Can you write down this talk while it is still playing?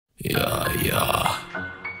yeah,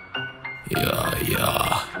 yeah,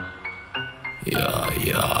 yeah, yeah,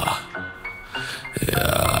 yeah,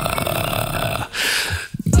 yeah.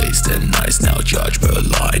 Based and nice, now judge per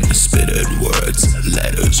line. Spitting words,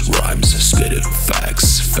 letters, rhymes, spitting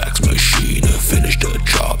facts. Facts machine, finish the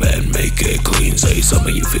job and make it clean. Say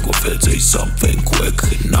something you think will fit, say something quick.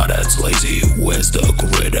 Not as lazy, where's the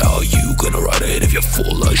grit? How you gonna write it if you're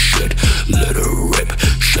full of shit? Let it rip,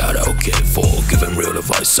 shout out kid for giving real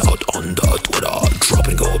advice out on the Twitter.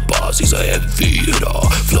 Dropping gold bars, he's a heavy hitter.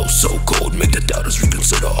 Flow so cold, make the doubters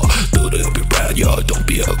reconsider. Building up your brand, yeah, don't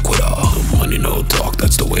be a quitter. Money no talk,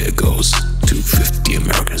 that's the way it goes. 250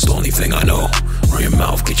 American is the only thing I know. Run your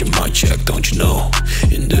mouth, get your mind checked, don't you know?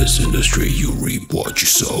 In this industry, you reap what you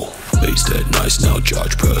sow. Base that nice, now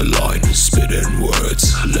charge per line. Spitting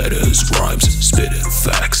words, letters, rhymes, spitting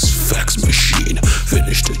facts. Facts machine,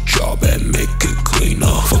 finish the job and make it clean.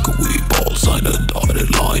 Fuck a weed ball, sign a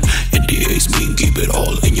dotted line. NDAs mean keep it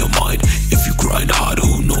all in your mind. If you grind hard,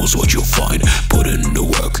 who knows what you'll find. Put in the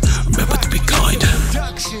work, remember to be kind.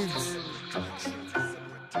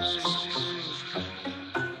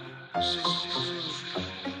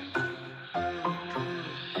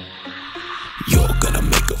 You're gonna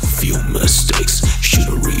make a few mistakes. Shoot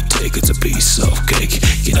a retake, it's a piece of cake.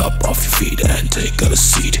 Get up off your feet and take a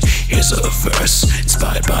seat. Here's a verse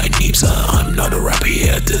inspired by Neeps. I'm not a rapper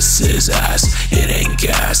here, this is ass. It ain't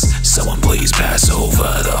gas, someone please pass over.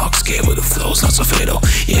 The ox gave with the flow's not so fatal.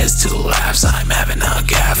 Here's 2 laughs, I'm having a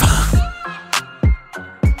gaff.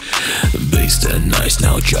 Based and nice,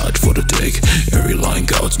 now charge for the take. Every line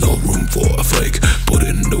counts, no room for a fake. Put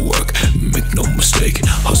in the work, make no mistake.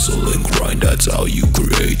 Hustle and grind, that's how you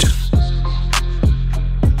create.